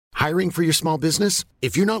Hiring for your small business?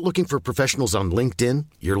 If you're not looking for professionals on LinkedIn,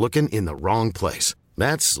 you're looking in the wrong place.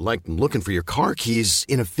 That's like looking for your car keys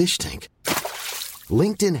in a fish tank.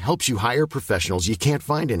 LinkedIn helps you hire professionals you can't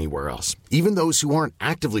find anywhere else, even those who aren't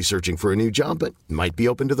actively searching for a new job but might be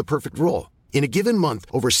open to the perfect role. In a given month,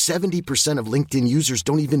 over 70% of LinkedIn users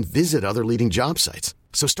don't even visit other leading job sites.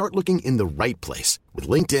 So start looking in the right place. With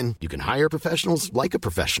LinkedIn, you can hire professionals like a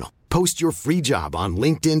professional. Post your free job on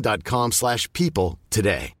linkedin.com/people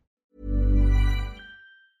today.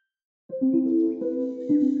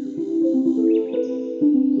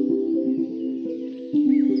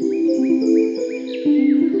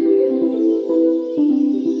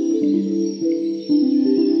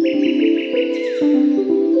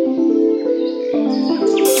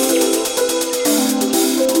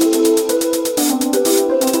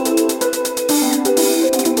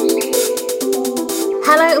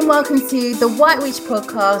 Hello and welcome to the White Witch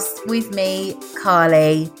podcast with me,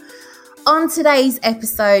 Carly. On today's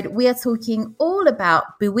episode, we are talking all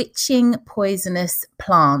about bewitching poisonous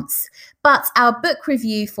plants. But our book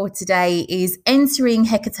review for today is Entering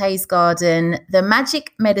Hecate's Garden, The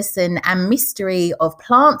Magic, Medicine and Mystery of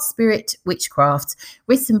Plant Spirit Witchcraft,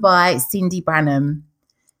 written by Cindy Branham.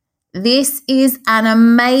 This is an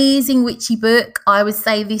amazing witchy book. I would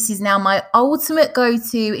say this is now my ultimate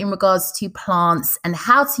go-to in regards to plants and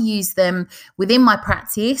how to use them within my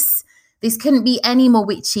practice. This couldn't be any more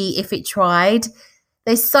witchy if it tried.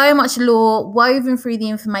 There's so much lore woven through the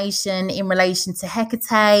information in relation to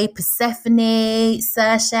Hecate, Persephone,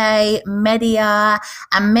 Circe, Medea,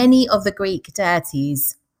 and many of the Greek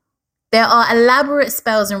deities. There are elaborate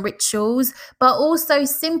spells and rituals, but also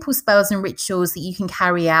simple spells and rituals that you can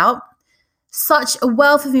carry out. Such a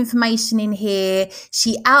wealth of information in here.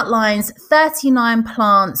 She outlines 39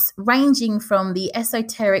 plants ranging from the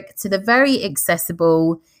esoteric to the very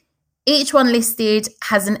accessible. Each one listed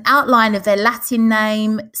has an outline of their Latin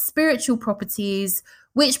name, spiritual properties,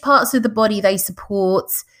 which parts of the body they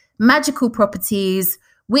support, magical properties,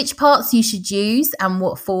 which parts you should use and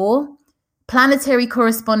what for, planetary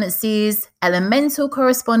correspondences, elemental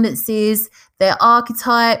correspondences, their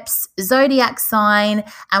archetypes, zodiac sign,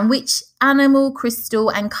 and which animal, crystal,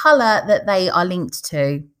 and colour that they are linked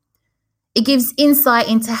to. It gives insight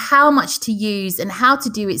into how much to use and how to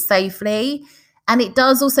do it safely, and it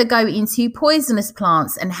does also go into poisonous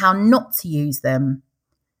plants and how not to use them.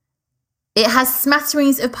 It has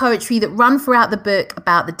smatterings of poetry that run throughout the book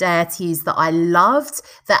about the deities that I loved,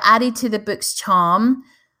 that added to the book's charm.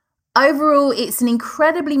 Overall, it's an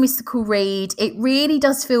incredibly mystical read. It really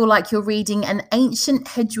does feel like you're reading an ancient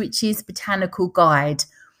hedge witch's botanical guide.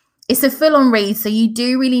 It's a full-on read, so you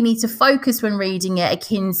do really need to focus when reading it,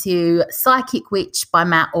 akin to Psychic Witch by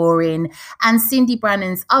Matt Oren and Cindy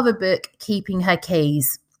Brannan's other book, Keeping Her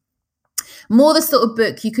Keys. More the sort of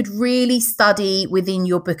book you could really study within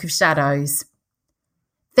your Book of Shadows.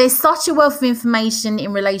 There's such a wealth of information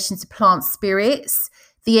in relation to plant spirits,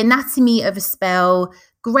 the anatomy of a spell,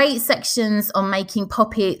 great sections on making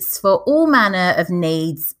poppets for all manner of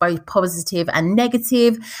needs, both positive and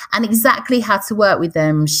negative, and exactly how to work with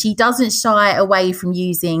them. She doesn't shy away from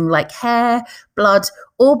using like hair, blood,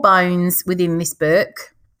 or bones within this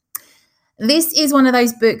book. This is one of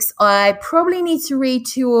those books I probably need to read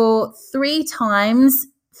 2 or 3 times.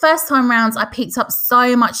 First time rounds, I picked up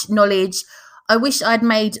so much knowledge. I wish I'd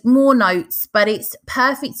made more notes, but it's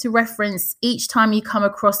perfect to reference each time you come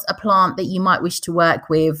across a plant that you might wish to work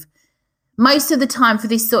with. Most of the time for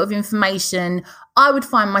this sort of information, I would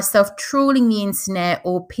find myself trawling the internet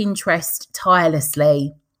or Pinterest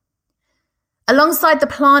tirelessly. Alongside the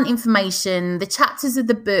plant information, the chapters of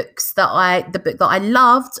the book that I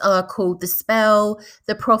loved are called The Spell,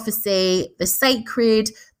 The Prophecy, The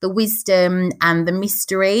Sacred, The Wisdom, and The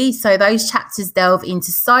Mystery. So those chapters delve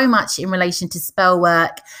into so much in relation to spell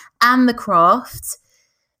work and the craft.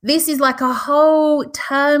 This is like a whole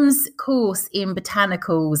terms course in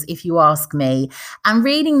botanicals, if you ask me. And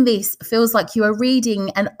reading this feels like you are reading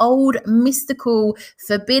an old mystical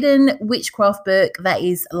forbidden witchcraft book that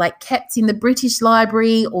is like kept in the British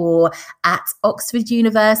Library or at Oxford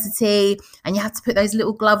University. And you have to put those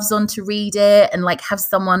little gloves on to read it and like have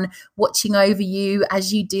someone watching over you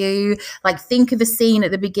as you do. Like think of the scene at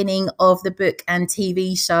the beginning of the book and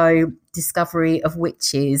TV show Discovery of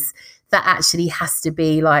Witches. That actually has to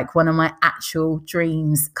be like one of my actual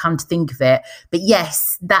dreams, come to think of it. But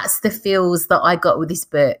yes, that's the feels that I got with this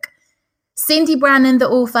book. Cindy Brannan, the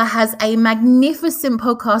author, has a magnificent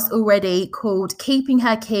podcast already called Keeping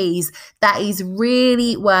Her Keys that is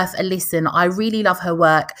really worth a listen. I really love her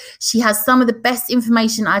work. She has some of the best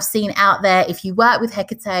information I've seen out there if you work with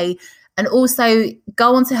Hecate, And also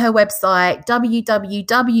go onto her website,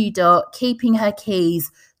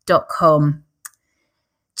 www.keepingherkeys.com.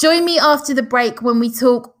 Join me after the break when we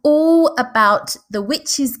talk all about the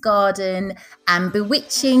witch's garden and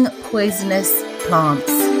bewitching poisonous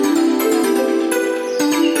plants.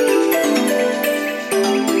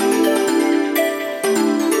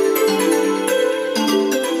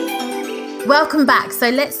 Welcome back. So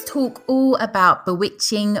let's talk all about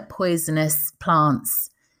bewitching poisonous plants.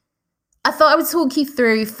 I thought I would talk you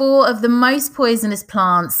through 4 of the most poisonous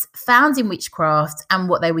plants found in witchcraft and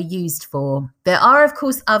what they were used for. There are, of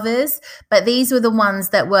course, others, but these were the ones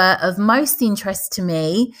that were of most interest to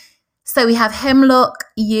me. So we have hemlock,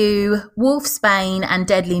 yew, wolfsbane, and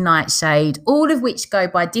deadly nightshade, all of which go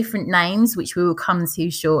by different names, which we will come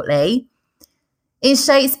to shortly. In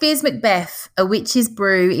Shakespeare's Macbeth, a witch's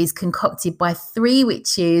brew is concocted by 3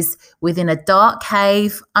 witches within a dark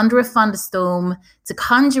cave under a thunderstorm to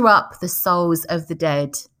conjure up the souls of the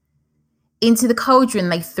dead. Into the cauldron,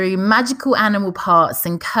 they threw magical animal parts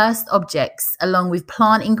and cursed objects, along with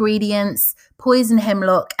plant ingredients, poison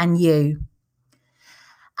hemlock, and yew.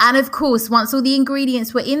 And of course, once all the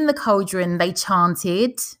ingredients were in the cauldron, they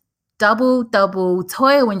chanted, "Double, double,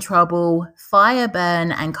 toil and trouble, fire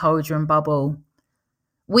burn and cauldron bubble."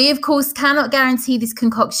 We, of course, cannot guarantee this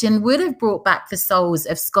concoction would have brought back the souls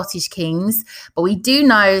of Scottish kings, but we do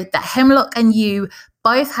know that hemlock and yew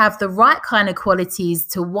both have the right kind of qualities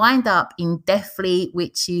to wind up in deathly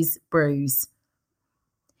witches' brews.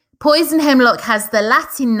 Poison hemlock has the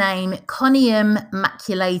Latin name Conium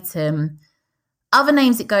maculatum. Other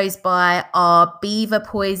names it goes by are beaver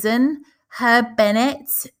poison, herb bennet,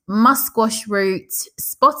 musquash root,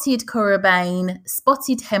 spotted corabane,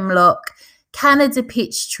 spotted hemlock, Canada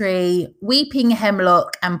pitch tree, weeping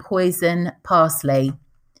hemlock, and poison parsley.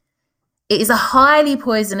 It is a highly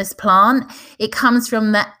poisonous plant. It comes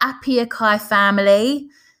from the Apiaceae family.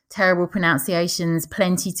 Terrible pronunciations,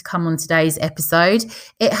 plenty to come on today's episode.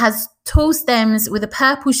 It has tall stems with a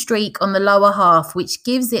purple streak on the lower half, which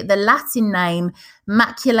gives it the Latin name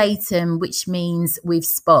maculatum, which means with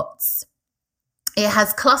spots. It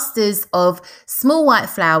has clusters of small white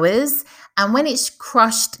flowers, and when it's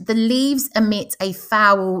crushed, the leaves emit a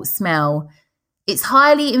foul smell. It's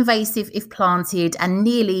highly invasive if planted and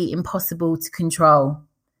nearly impossible to control.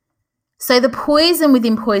 So the poison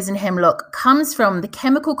within poison hemlock comes from the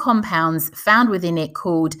chemical compounds found within it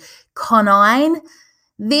called conine.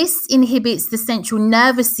 This inhibits the central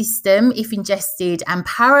nervous system if ingested and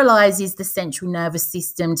paralyzes the central nervous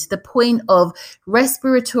system to the point of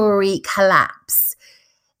respiratory collapse.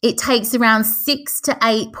 It takes around 6 to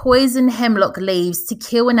 8 poison hemlock leaves to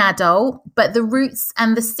kill an adult, but the roots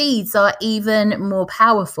and the seeds are even more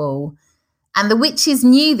powerful. And the witches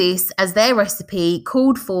knew this as their recipe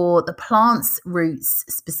called for the plant's roots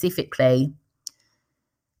specifically.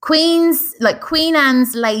 Queen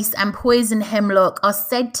Anne's lace and poison hemlock are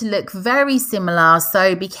said to look very similar,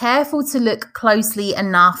 so be careful to look closely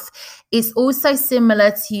enough. It's also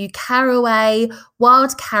similar to caraway,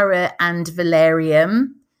 wild carrot, and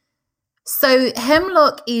valerian. So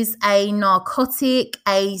hemlock is a narcotic,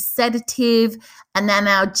 a sedative, an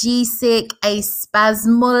analgesic, a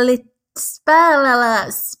spasmolytic,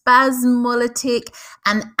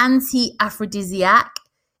 and anti-aphrodisiac.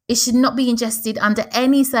 It should not be ingested under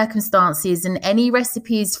any circumstances, and any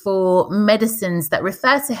recipes for medicines that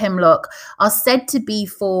refer to hemlock are said to be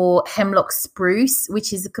for hemlock spruce,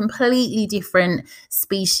 which is a completely different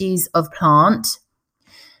species of plant.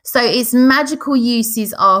 So its magical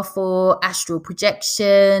uses are for astral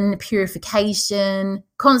projection, purification,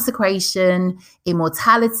 consecration,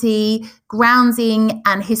 immortality, grounding,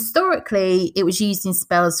 and historically it was used in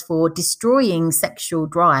spells for destroying sexual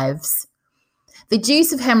drives. The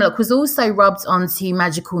juice of hemlock was also rubbed onto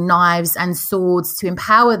magical knives and swords to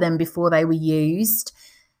empower them before they were used.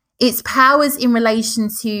 Its powers in relation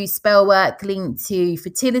to spell work linked to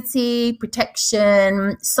fertility,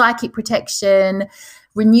 protection, psychic protection,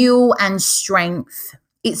 renewal, and strength.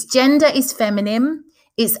 Its gender is feminine.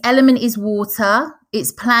 Its element is water.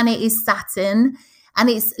 Its planet is Saturn. And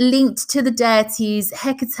it's linked to the deities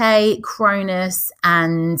Hecate, Cronus,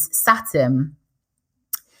 and Saturn.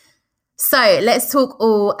 So let's talk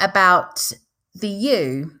all about the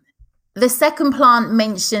yew. The second plant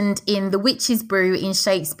mentioned in the witch's brew in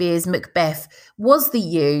Shakespeare's Macbeth was the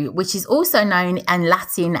yew, which is also known in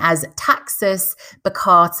Latin as Taxus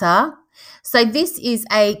baccata. So this is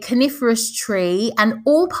a coniferous tree, and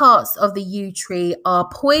all parts of the yew tree are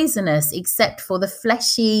poisonous except for the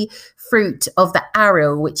fleshy fruit of the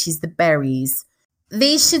aril, which is the berries.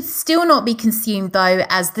 These should still not be consumed though,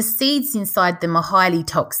 as the seeds inside them are highly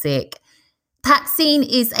toxic. Taxine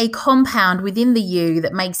is a compound within the yew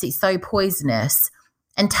that makes it so poisonous.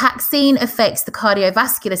 And taxine affects the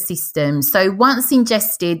cardiovascular system. So once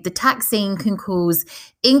ingested, the taxine can cause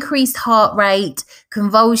increased heart rate,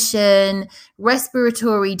 convulsion,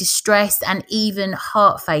 respiratory distress, and even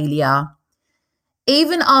heart failure.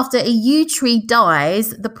 Even after a yew tree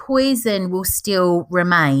dies, the poison will still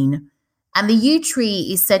remain. And the yew tree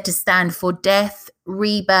is said to stand for death,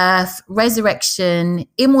 rebirth, resurrection,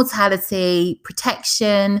 immortality,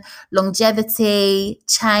 protection, longevity,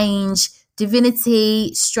 change,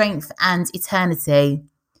 divinity, strength, and eternity.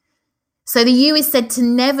 So the yew is said to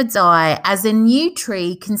never die, as a new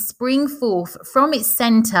tree can spring forth from its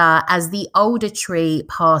center as the older tree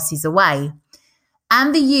passes away.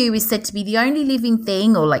 And the yew is said to be the only living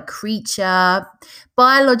thing or creature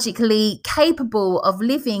biologically capable of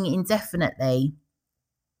living indefinitely.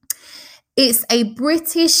 It's a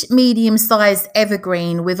British medium-sized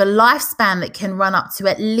evergreen with a lifespan that can run up to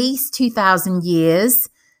at least 2,000 years.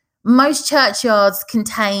 Most churchyards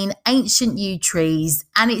contain ancient yew trees,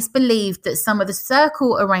 and it's believed that some of the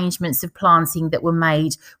circle arrangements of planting that were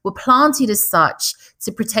made were planted as such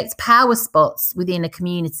to protect power spots within a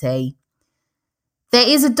community. There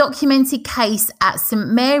is a documented case at St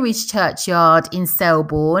Mary's Churchyard in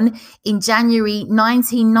Selborne in January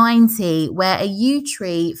 1990 where a yew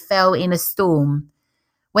tree fell in a storm.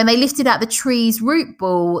 When they lifted out the tree's root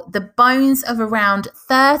ball, the bones of around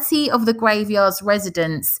 30 of the graveyard's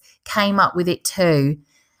residents came up with it too.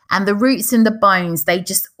 And the roots and the bones, they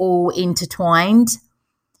just all intertwined.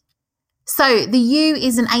 So the yew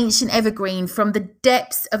is an ancient evergreen from the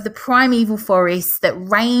depths of the primeval forests that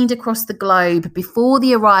reigned across the globe before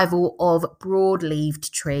the arrival of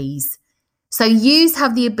broad-leaved trees. So yews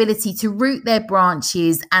have the ability to root their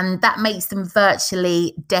branches, and that makes them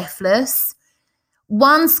virtually deathless.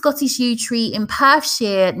 One Scottish yew tree in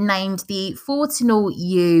Perthshire named the Fortinal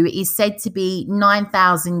yew is said to be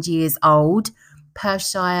 9,000 years old.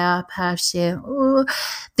 Perthshire. Ooh.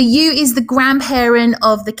 The yew is the grandparent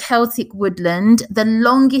of the Celtic woodland, the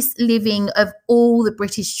longest living of all the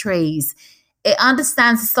British trees. It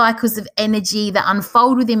understands the cycles of energy that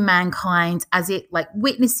unfold within mankind as it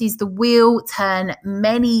witnesses the wheel turn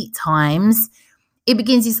many times. It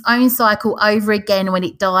begins its own cycle over again when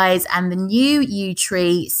it dies, and the new yew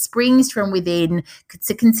tree springs from within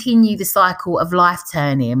to continue the cycle of life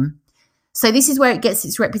turning. So this is where it gets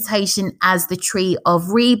its reputation as the tree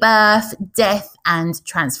of rebirth, death, and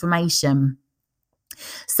transformation.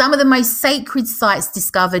 Some of the most sacred sites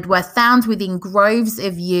discovered were found within groves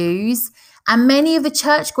of yews, and many of the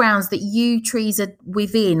church grounds that yew trees are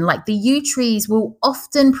within, the yew trees, will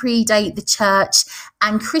often predate the church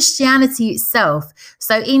and Christianity itself,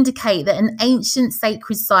 so indicate that an ancient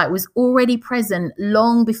sacred site was already present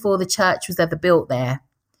long before the church was ever built there.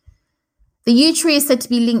 The yew tree is said to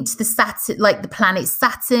be linked to the planets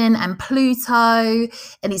Saturn and Pluto,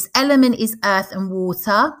 and its element is earth and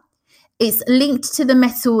water. It's linked to the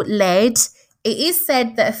metal lead. It is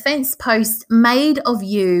said that a fence post made of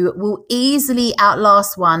yew will easily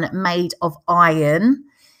outlast one made of iron.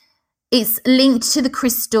 It's linked to the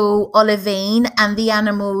crystal olivine and the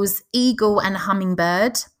animals eagle and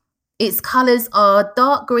hummingbird. Its colours are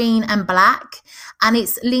dark green and black, and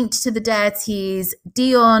it's linked to the deities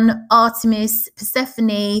Dion, Artemis,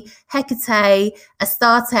 Persephone, Hecate,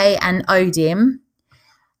 Astarte, and Odin.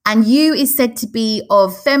 And yew is said to be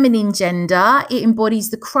of feminine gender. It embodies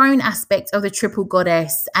the crone aspect of the triple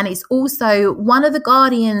goddess, and it's also one of the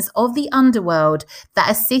guardians of the underworld that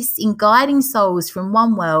assists in guiding souls from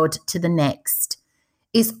one world to the next.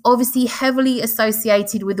 It's obviously heavily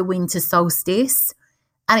associated with the winter solstice,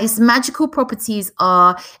 and its magical properties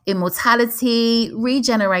are immortality,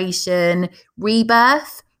 regeneration,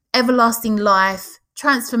 rebirth, everlasting life,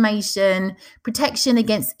 transformation, protection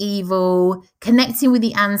against evil, connecting with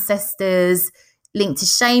the ancestors, linked to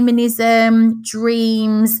shamanism,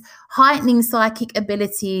 dreams, heightening psychic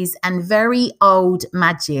abilities, and very old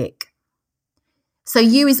magic. So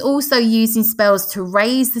yew is also used in spells to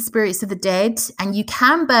raise the spirits of the dead, and you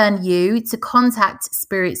can burn yew to contact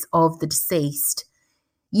spirits of the deceased.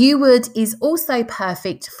 Yew wood is also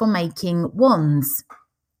perfect for making wands.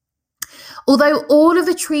 Although all of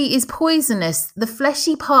the tree is poisonous, the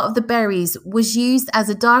fleshy part of the berries was used as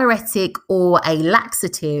a diuretic or a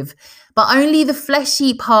laxative, but only the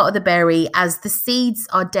fleshy part of the berry, as the seeds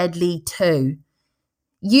are deadly too.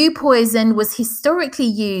 Yew poison was historically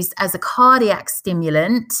used as a cardiac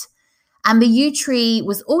stimulant, and the yew tree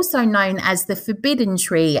was also known as the forbidden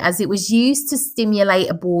tree, as it was used to stimulate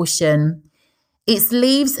abortion. Its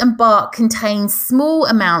leaves and bark contain small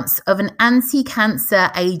amounts of an anti-cancer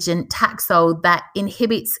agent Taxol that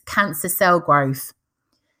inhibits cancer cell growth.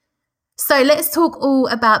 So let's talk all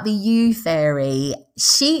about the yew fairy.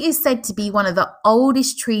 She is said to be one of the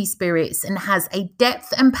oldest tree spirits and has a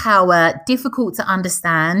depth and power difficult to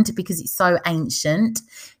understand because it's so ancient,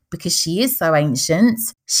 because she is so ancient.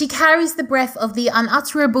 She carries the breath of the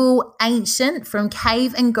unutterable ancient from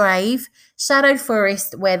cave and grave, shadowed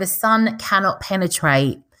forest where the sun cannot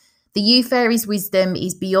penetrate. The yew fairy's wisdom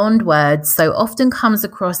is beyond words, so often comes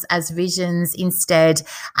across as visions instead,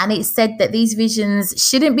 and it's said that these visions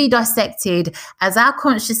shouldn't be dissected as our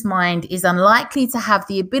conscious mind is unlikely to have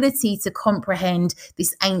the ability to comprehend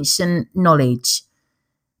this ancient knowledge.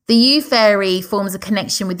 The yew fairy forms a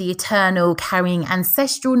connection with the eternal, carrying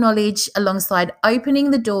ancestral knowledge alongside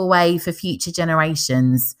opening the doorway for future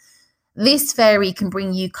generations. This fairy can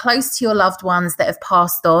bring you close to your loved ones that have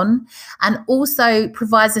passed on and also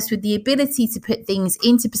provides us with the ability to put things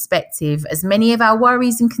into perspective, as many of our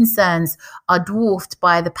worries and concerns are dwarfed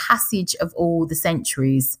by the passage of all the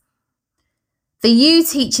centuries. The yew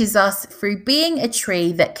teaches us through being a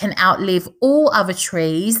tree that can outlive all other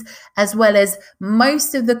trees, as well as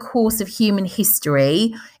most of the course of human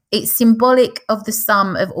history. It's symbolic of the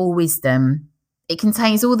sum of all wisdom. It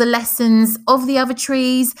contains all the lessons of the other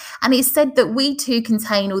trees, and it's said that we too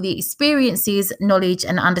contain all the experiences, knowledge,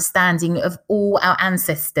 and understanding of all our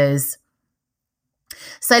ancestors.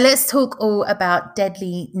 So let's talk all about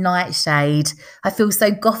Deadly Nightshade. I feel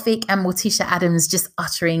so gothic and Morticia Adams just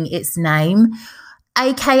uttering its name,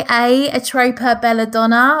 aka Atropa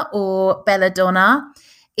belladonna or belladonna.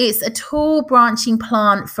 It's a tall branching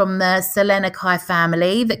plant from the Solanaceae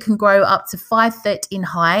family that can grow up to 5 foot in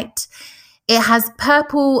height. It has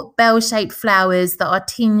purple bell-shaped flowers that are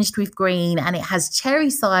tinged with green, and it has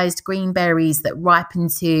cherry-sized green berries that ripen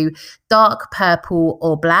to dark purple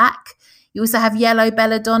or black. You also have yellow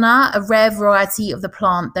belladonna, a rare variety of the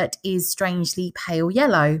plant that is strangely pale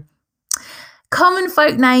yellow. Common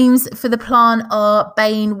folk names for the plant are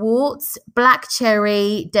banewort, black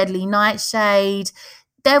cherry, deadly nightshade,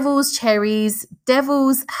 devil's cherries,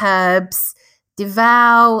 devil's herbs,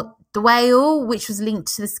 dwale, which was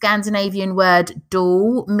linked to the Scandinavian word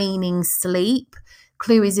dal, meaning sleep.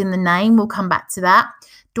 Clue is in the name. We'll come back to that.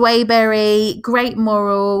 Dwayberry, great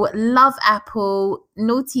moral, love apple,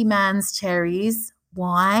 naughty man's cherries.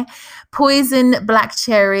 Why? Poison black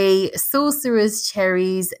cherry, sorcerer's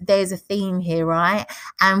cherries. There's a theme here, right?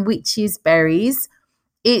 And witches' berries.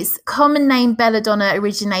 Its common name belladonna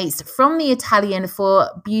originates from the Italian for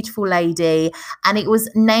beautiful lady, and it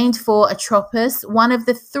was named for Atropos, one of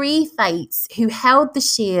the 3 fates who held the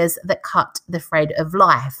shears that cut the thread of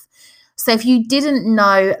life. So if you didn't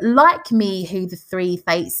know, like me, who the 3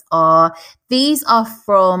 fates are, these are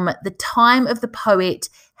from the time of the poet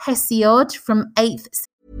Hesiod from 8th.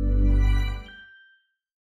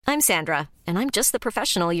 I'm Sandra, and I'm just the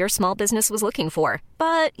professional your small business was looking for.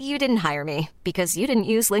 But you didn't hire me because you didn't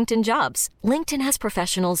use LinkedIn Jobs. LinkedIn has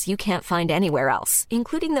professionals you can't find anywhere else,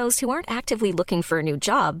 including those who aren't actively looking for a new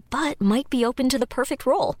job, but might be open to the perfect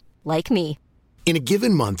role, like me. In a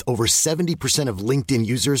given month, over 70% of LinkedIn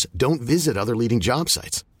users don't visit other leading job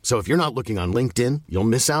sites. So if you're not looking on LinkedIn, you'll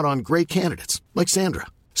miss out on great candidates like Sandra.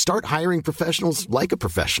 Start hiring professionals like a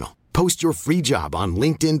professional. Post your free job on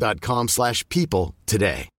linkedin.com/people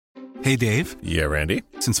today. Hey, Dave. Yeah, Randy.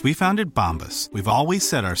 Since we founded Bombas, we've always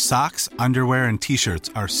said our socks, underwear, and T-shirts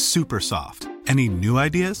are super soft. Any new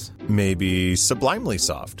ideas? Maybe sublimely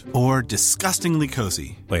soft. Or disgustingly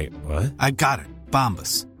cozy. Wait, what? I got it.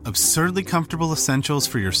 Bombas. Absurdly comfortable essentials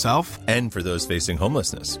for yourself and for those facing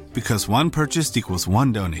homelessness. Because one purchased equals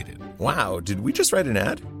one donated. Wow, did we just write an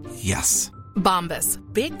ad? Yes. Bombas.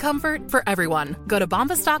 Big comfort for everyone. Go to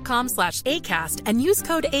bombas.com/ACAST and use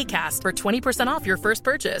code ACAST for 20% off your first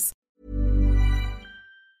purchase.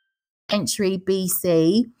 Century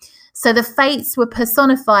BC. So the fates were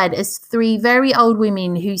personified as 3 very old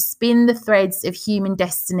women who spin the threads of human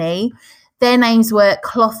destiny. Their names were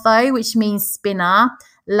Clotho, which means spinner,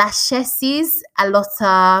 Lachesis,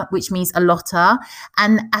 Alotta, which means allotter,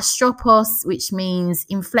 and Astropos, which means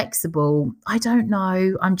inflexible. I don't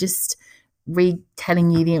know. I'm just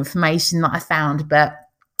retelling you the information that I found. But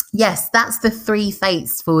yes, that's the 3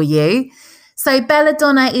 fates for you. So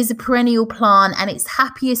belladonna is a perennial plant, and it's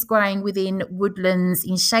happiest growing within woodlands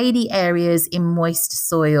in shady areas in moist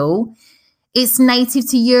soil. It's native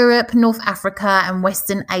to Europe, North Africa, and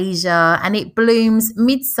Western Asia, and it blooms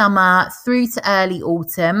midsummer through to early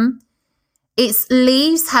autumn. Its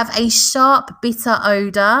leaves have a sharp, bitter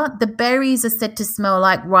odour. The berries are said to smell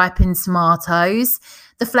like ripened tomatoes.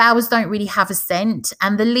 The flowers don't really have a scent,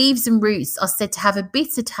 and the leaves and roots are said to have a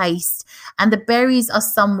bitter taste, and the berries are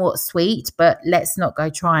somewhat sweet, but let's not go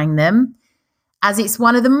trying them, as it's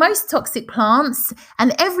one of the most toxic plants,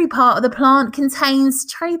 and every part of the plant contains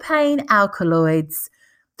tropane alkaloids.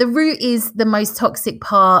 The root is the most toxic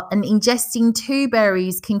part, and ingesting 2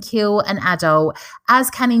 berries can kill an adult,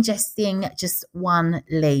 as can ingesting just 1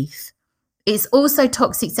 leaf. It's also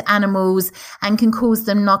toxic to animals and can cause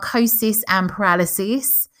them narcosis and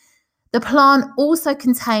paralysis. The plant also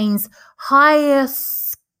contains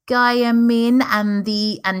hyoscyamin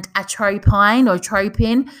and atropine or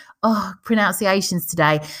tropin. Oh, pronunciations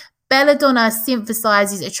today. Belladonna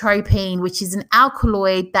synthesizes atropine, which is an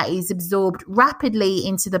alkaloid that is absorbed rapidly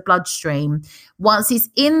into the bloodstream. Once it's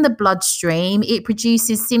in the bloodstream, it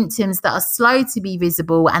produces symptoms that are slow to be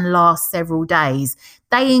visible and last several days.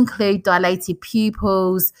 They include dilated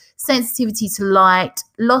pupils, sensitivity to light,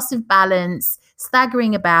 loss of balance,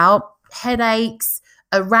 staggering about, headaches,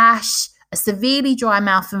 a rash, a severely dry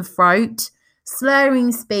mouth and throat,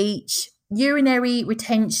 slurring speech, urinary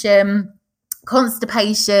retention,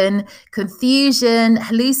 constipation, confusion,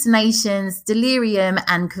 hallucinations, delirium,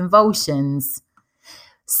 and convulsions.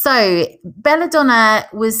 So, belladonna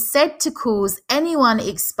was said to cause anyone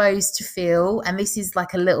exposed to feel, and this is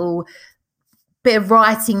like a little bit of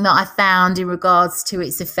writing that I found in regards to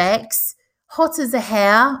its effects: hot as a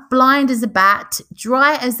hare, blind as a bat,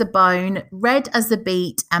 dry as a bone, red as a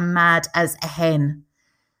beet, and mad as a hen.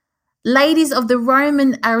 Ladies of the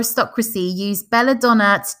Roman aristocracy used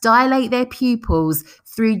belladonna to dilate their pupils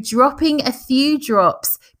through dropping a few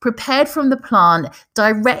drops prepared from the plant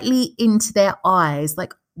directly into their eyes.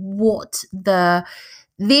 Like,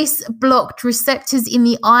 this blocked receptors in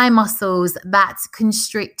the eye muscles that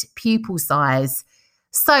constrict pupil size.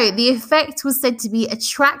 So the effect was said to be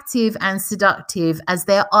attractive and seductive, as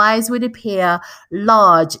their eyes would appear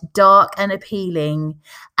large, dark, and appealing.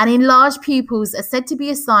 And enlarged pupils are said to be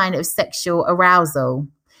a sign of sexual arousal.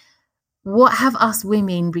 What have us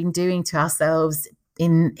women been doing to ourselves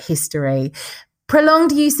in history?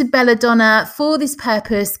 Prolonged use of belladonna for this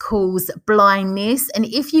purpose causes blindness, and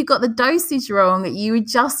if you got the dosage wrong, you would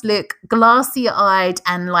just look glassy-eyed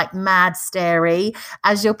and like mad starey,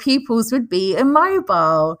 as your pupils would be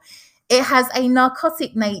immobile. It has a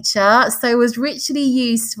narcotic nature, so was ritually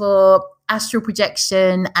used for astral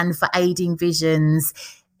projection and for aiding visions.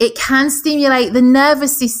 It can stimulate the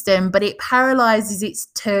nervous system, but it paralyzes it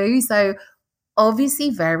too, so obviously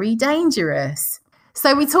very dangerous.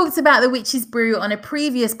 So we talked about the witch's brew on a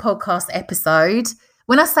previous podcast episode.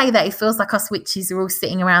 When I say that, it feels like us witches are all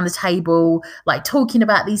sitting around the table, like talking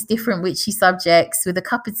about these different witchy subjects with a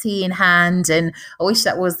cup of tea in hand, and I wish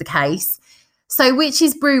that was the case. So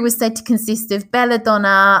witch's brew was said to consist of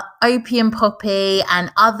belladonna, opium poppy,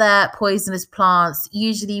 and other poisonous plants,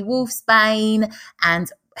 usually wolfsbane and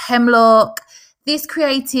hemlock. This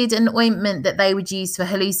created an ointment that they would use for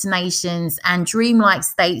hallucinations and dreamlike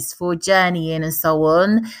states for journeying and so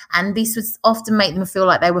on. And this would often make them feel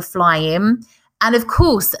like they were flying. And of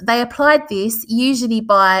course, they applied this usually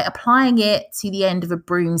by applying it to the end of a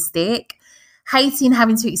broomstick. Hating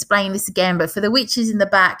having to explain this again, but for the witches in the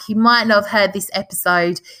back who might not have heard this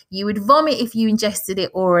episode, you would vomit if you ingested it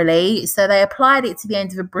orally. So they applied it to the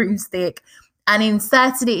end of a broomstick and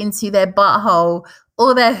inserted it into their butthole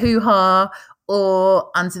or their hoo-ha or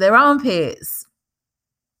under their armpits.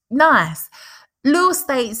 Nice. Law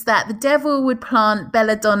states that the devil would plant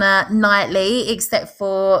belladonna nightly, except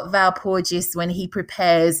for Valpurgis when he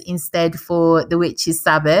prepares instead for the witch's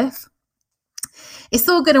Sabbath. It's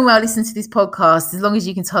all good and well listening to this podcast as long as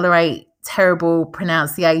you can tolerate terrible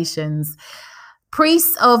pronunciations.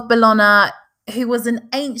 Priests of Bellona, who was an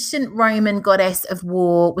ancient Roman goddess of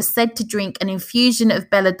war, was said to drink an infusion of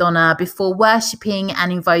belladonna before worshipping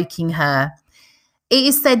and invoking her. It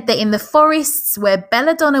is said that in the forests where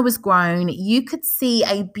belladonna was grown, you could see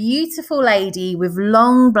a beautiful lady with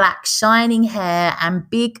long black shining hair and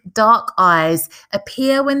big dark eyes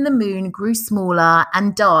appear when the moon grew smaller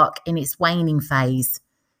and dark in its waning phase.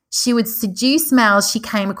 She would seduce males she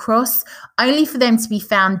came across, only for them to be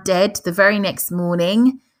found dead the very next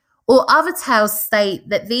morning. Or other tales state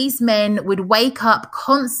that these men would wake up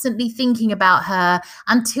constantly thinking about her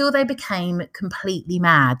until they became completely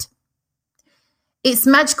mad. Its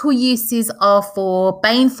magical uses are for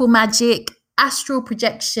baneful magic, astral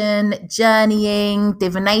projection, journeying,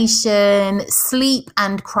 divination, sleep,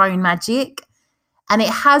 and crone magic. And it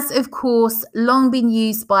has, of course, long been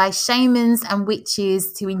used by shamans and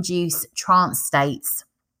witches to induce trance states.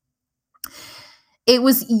 It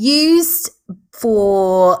was used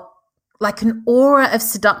for like an aura of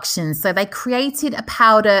seduction. So they created a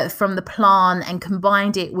powder from the plant and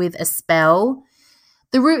combined it with a spell.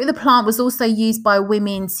 The root of the plant was also used by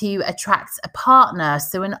women to attract a partner.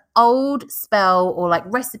 So an old spell or like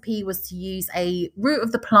recipe was to use a root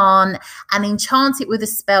of the plant and enchant it with a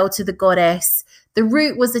spell to the goddess. The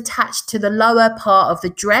root was attached to the lower part of the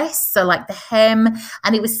dress, so like the hem,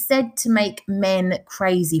 and it was said to make men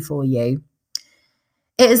crazy for you.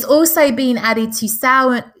 It has also been added to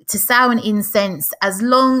Samhain incense as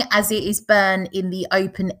long as it is burned in the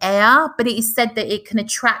open air, but it is said that it can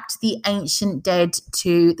attract the ancient dead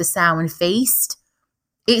to the Samhain feast.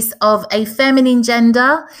 It's of a feminine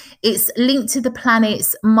gender. It's linked to the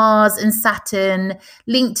planets Mars and Saturn,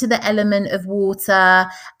 linked to the element of water,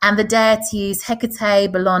 and the deities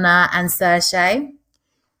Hecate, Bellona, and Circe.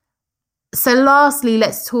 So lastly,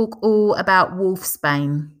 let's talk all about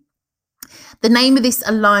wolfsbane. The name of this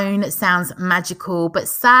alone sounds magical, but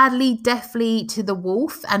sadly deathly to the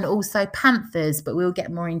wolf and also panthers, but we'll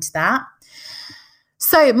get more into that.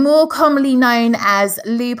 So more commonly known as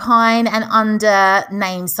lupine and under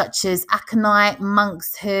names such as aconite,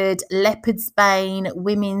 monkshood, leopard's bane,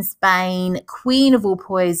 women's bane, queen of all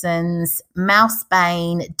poisons, mouse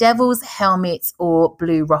bane, devil's helmet, or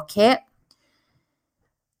blue rocket.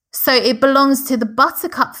 So it belongs to the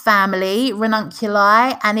buttercup family,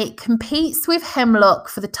 ranunculi, and it competes with hemlock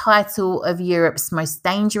for the title of Europe's most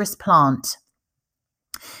dangerous plant.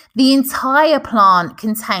 The entire plant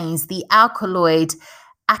contains the alkaloid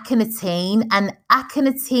aconitine, and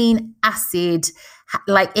aconitine acid,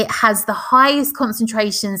 like it has the highest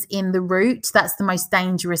concentrations in the root. That's the most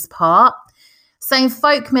dangerous part. So in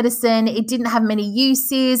folk medicine, it didn't have many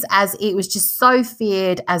uses as it was just so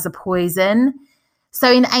feared as a poison. So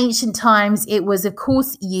in ancient times, it was, of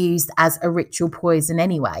course, used as a ritual poison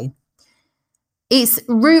anyway. Its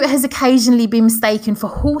root has occasionally been mistaken for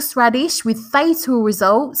horseradish with fatal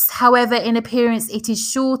results. However, in appearance, it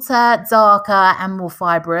is shorter, darker, and more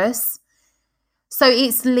fibrous. So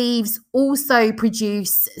its leaves also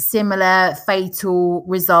produce similar fatal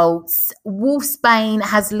results. Wolfsbane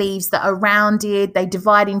has leaves that are rounded. They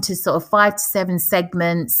divide into sort of 5 to 7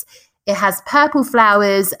 segments. It has purple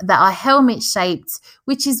flowers that are helmet-shaped,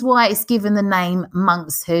 which is why it's given the name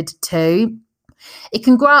monkshood too. It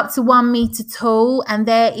can grow up to 1 meter tall, and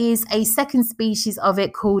there is a second species of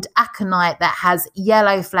it called aconite that has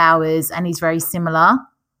yellow flowers and is very similar.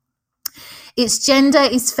 Its gender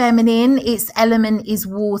is feminine, its element is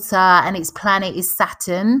water, and its planet is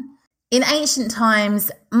Saturn. In ancient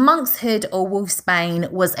times, monkshood or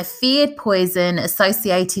wolfsbane was a feared poison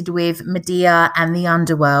associated with Medea and the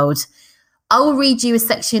underworld. I will read you a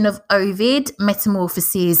section of Ovid,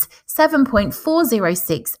 Metamorphoses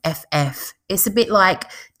 7.406 FF. It's a bit like,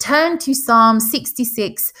 turn to Psalm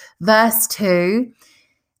 66, verse 2.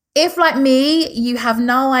 If, like me, you have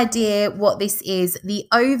no idea what this is, the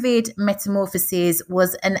Ovid Metamorphoses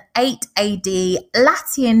was an 8 AD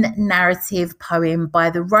Latin narrative poem by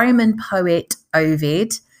the Roman poet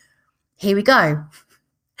Ovid. Here we go.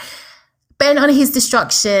 Bent on his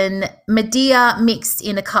destruction, Medea mixed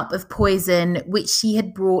in a cup of poison which she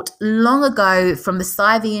had brought long ago from the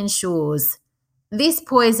Scythian shores. This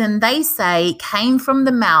poison, they say, came from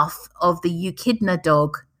the mouth of the echidna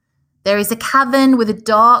dog. There is a cavern with a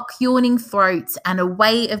dark, yawning throat and a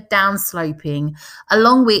way of downsloping,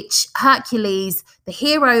 along which Hercules, the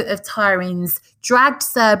hero of Tyrians, dragged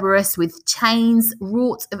Cerberus with chains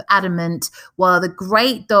wrought of adamant, while the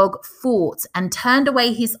great dog fought and turned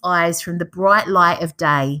away his eyes from the bright light of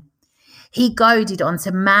day. He goaded on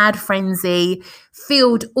to mad frenzy,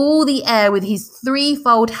 filled all the air with his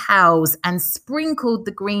threefold howls, and sprinkled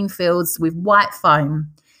the green fields with white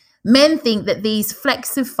foam. Men think that these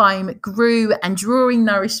flecks of foam grew, and drawing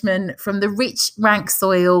nourishment from the rich, rank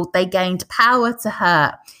soil, they gained power to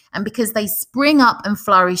hurt. And because they spring up and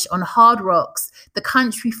flourish on hard rocks, the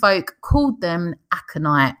country folk called them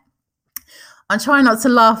aconite. I'm trying not to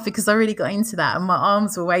laugh because I really got into that and my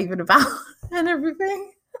arms were waving about and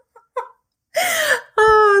everything.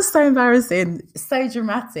 Oh, so embarrassing. So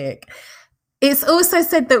dramatic. It's also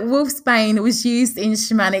said that wolfsbane was used in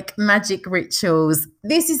shamanic magic rituals.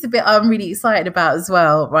 This is the bit I'm really excited about as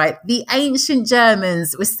well, right? The ancient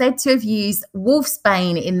Germans were said to have used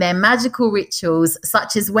wolfsbane in their magical rituals,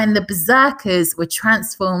 such as when the berserkers were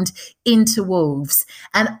transformed into wolves.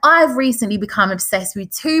 And I've recently become obsessed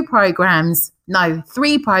with 3 programs,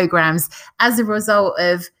 as a result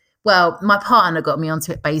of, well, my partner got me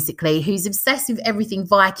onto it basically, who's obsessed with everything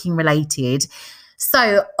Viking related.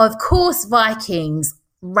 So, of course, Vikings,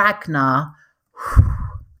 Ragnar,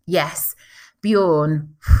 yes,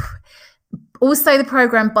 Bjorn, Also the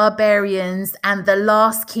program Barbarians and The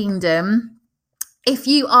Last Kingdom. If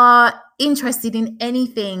you are interested in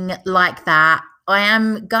anything like that, I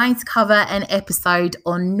am going to cover an episode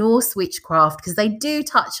on Norse witchcraft because they do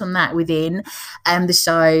touch on that within the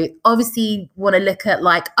show. Obviously, want to look at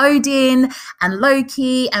like Odin and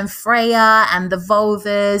Loki and Freya and the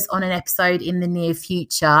Volvers on an episode in the near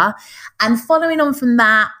future. And following on from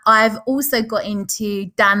that, I've also got into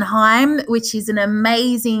Danheim, which is an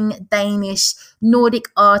amazing Danish Nordic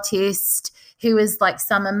artist who has like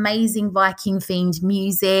some amazing Viking themed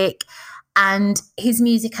music. And his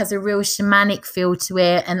music has a real shamanic feel to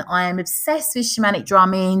it. And I am obsessed with shamanic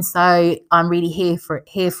drumming. So I'm really here for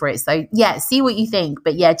it. So yeah, see what you think.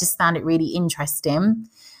 But yeah, just found it really interesting.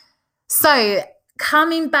 So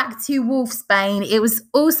coming back to wolfsbane, it was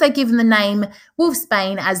also given the name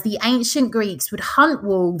wolfsbane as the ancient Greeks would hunt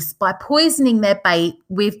wolves by poisoning their bait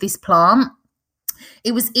with this plant.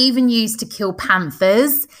 It was even used to kill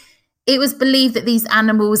panthers. It was believed that these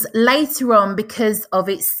animals later on, because of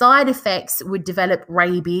its side effects, would develop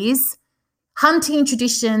rabies. Hunting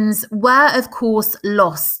traditions were, of course,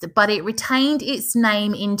 lost, but it retained its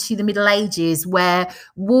name into the Middle Ages, where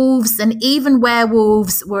wolves and even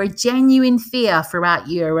werewolves were a genuine fear throughout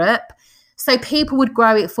Europe. So people would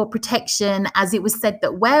grow it for protection, as it was said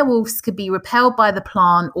that werewolves could be repelled by the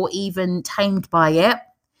plant or even tamed by it.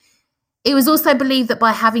 It was also believed that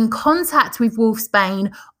by having contact with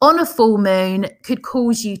wolfsbane on a full moon could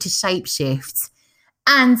cause you to shapeshift.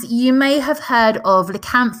 And you may have heard of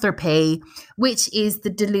lycanthropy, which is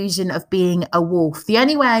the delusion of being a wolf. The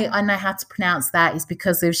only way I know how to pronounce that is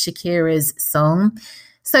because of Shakira's song.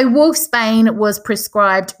 So wolfsbane was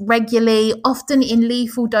prescribed regularly, often in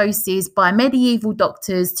lethal doses by medieval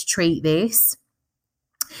doctors to treat this.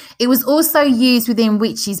 It was also used within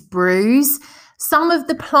witches' brews. Some of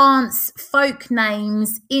the plant's folk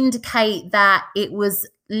names indicate that it was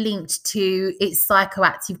linked to its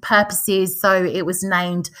psychoactive purposes. So it was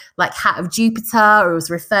named like Hat of Jupiter, or it was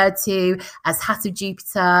referred to as Hat of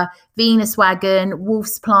Jupiter, Venus Wagon,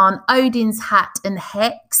 Wolf's Plant, Odin's Hat, and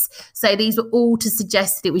Hex. So these were all to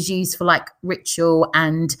suggest that it was used for like ritual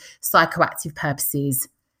and psychoactive purposes.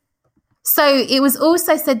 So it was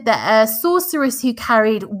also said that a sorceress who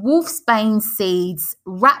carried wolfsbane seeds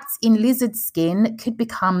wrapped in lizard skin could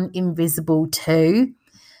become invisible too.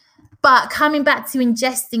 But coming back to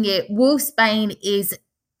ingesting it, wolfsbane is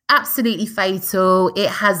absolutely fatal. It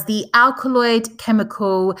has the alkaloid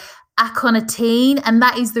chemical aconitine, and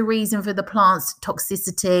that is the reason for the plant's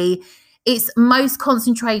toxicity. It's most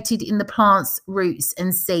concentrated in the plant's roots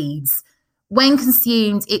and seeds. When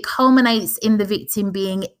consumed, it culminates in the victim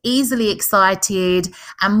being easily excited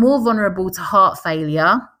and more vulnerable to heart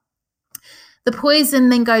failure. The poison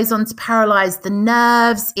then goes on to paralyze the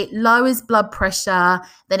nerves. It lowers blood pressure.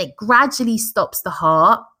 Then it gradually stops the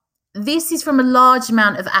heart. This is from a large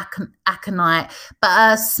amount of aconite,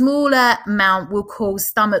 but a smaller amount will cause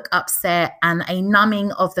stomach upset and a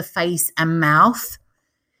numbing of the face and mouth.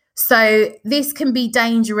 So this can be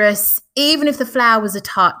dangerous even if the flowers are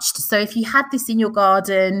touched. So if you had this in your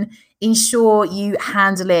garden, ensure you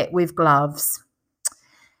handle it with gloves.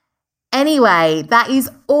 Anyway, that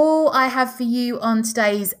is all I have for you on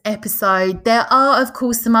today's episode. There are, of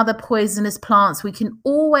course, some other poisonous plants we can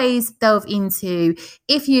always delve into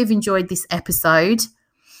if you've enjoyed this episode.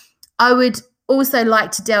 I would also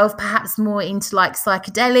like to delve perhaps more into like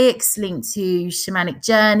psychedelics linked to shamanic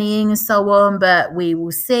journeying and so on, but we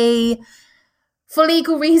will see. For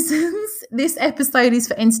legal reasons, this episode is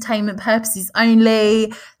for entertainment purposes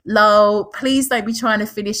only. Lol, please don't be trying to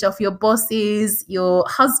finish off your bosses, your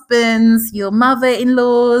husbands, your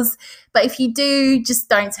mother-in-laws. But if you do, just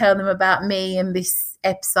don't tell them about me and this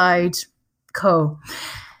episode. Cool.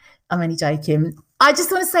 I'm only joking. I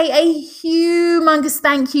just want to say a humongous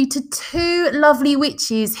thank you to two lovely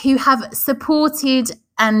witches who have supported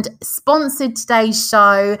and sponsored today's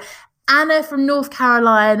show. Anna from North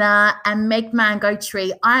Carolina and Meg Mango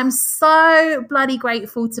Tree. I am so bloody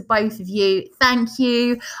grateful to both of you. Thank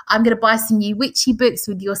you. I'm going to buy some new witchy books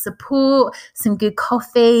with your support, some good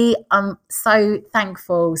coffee. I'm so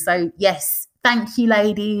thankful. So yes, thank you,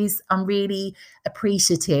 ladies. I'm really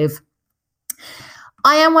appreciative.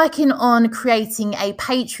 I am working on creating a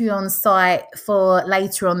Patreon site for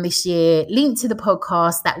later on this year, linked to the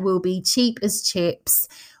podcast, that will be cheap as chips.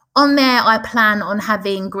 On there, I plan on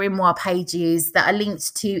having grimoire pages that are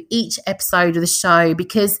linked to each episode of the show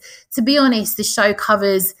because, to be honest, the show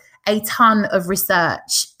covers a ton of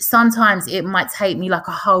research. Sometimes it might take me like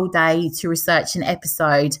a whole day to research an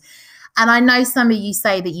episode. And I know some of you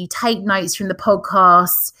say that you take notes from the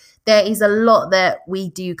podcast. there is a lot that we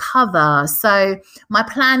do cover. So my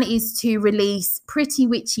plan is to release pretty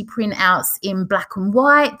witchy printouts in black and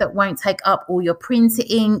white that won't take up all your printer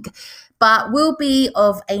ink, but will be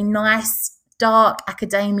of a nice dark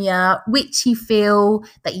academia witchy feel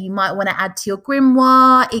that you might want to add to your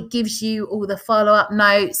grimoire. It gives you all the follow-up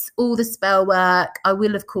notes, all the spell work. I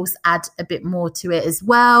will, of course, add a bit more to it as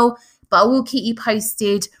well, but I will keep you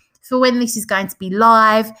posted for when this is going to be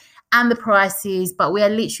live and the prices. But we are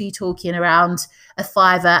literally talking around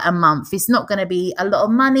 $5 a month. It's not going to be a lot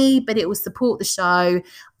of money, but it will support the show.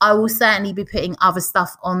 I will certainly be putting other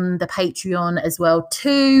stuff on the Patreon as well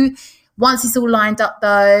too. Once it's all lined up,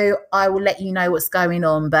 though, I will let you know what's going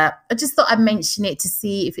on. But I just thought I'd mention it to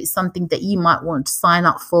see if it's something that you might want to sign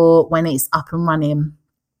up for when it's up and running.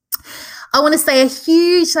 I want to say a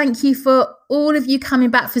huge thank you for all of you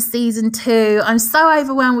coming back for season 2. I'm so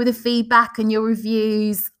overwhelmed with the feedback and your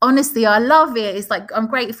reviews. Honestly, I love it. It's like I'm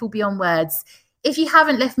grateful beyond words. If you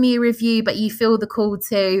haven't left me a review, but you feel the call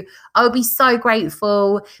to, I would be so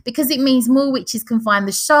grateful because it means more witches can find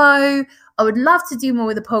the show. I would love to do more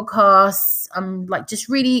with the podcast. I'm like just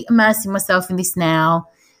really immersing myself in this now.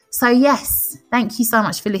 So yes, thank you so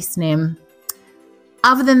much for listening.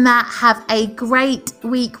 Other than that, have a great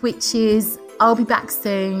week, witches. I'll be back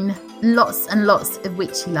soon. Lots and lots of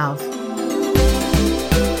witchy love.